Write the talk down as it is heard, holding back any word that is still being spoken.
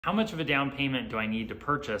How much of a down payment do I need to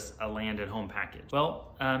purchase a land and home package?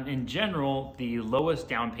 Well, in general, the lowest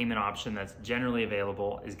down payment option that's generally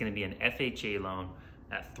available is going to be an FHA loan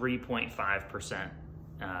at 3.5%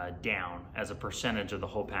 down as a percentage of the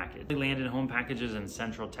whole package. Land and home packages in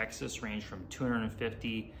Central Texas range from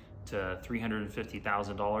 $250,000 to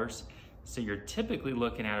 $350,000. So you're typically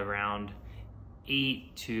looking at around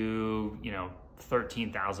 $8,000 to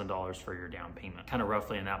 $13,000 for your down payment, kind of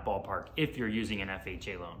roughly in that ballpark if you're using an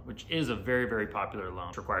FHA loan, which is a very, very popular loan.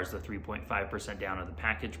 It requires the 3.5% down of the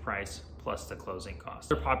package price plus the closing costs.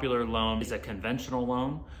 Another popular loan is a conventional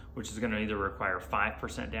loan, which is going to either require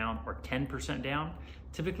 5% down or 10% down.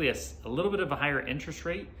 Typically a little bit of a higher interest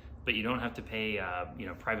rate, but you don't have to pay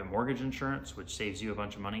private mortgage insurance, which saves you a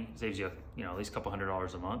bunch of money, saves you at least a couple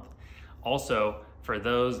 $100s a month. Also, for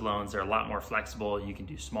those loans, they're a lot more flexible. You can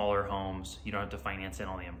do smaller homes. You don't have to finance in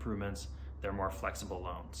all the improvements. They're more flexible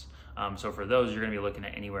loans. So for those, you're gonna be looking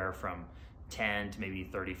at anywhere from $10,000 to maybe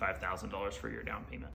 $35,000 for your down payment.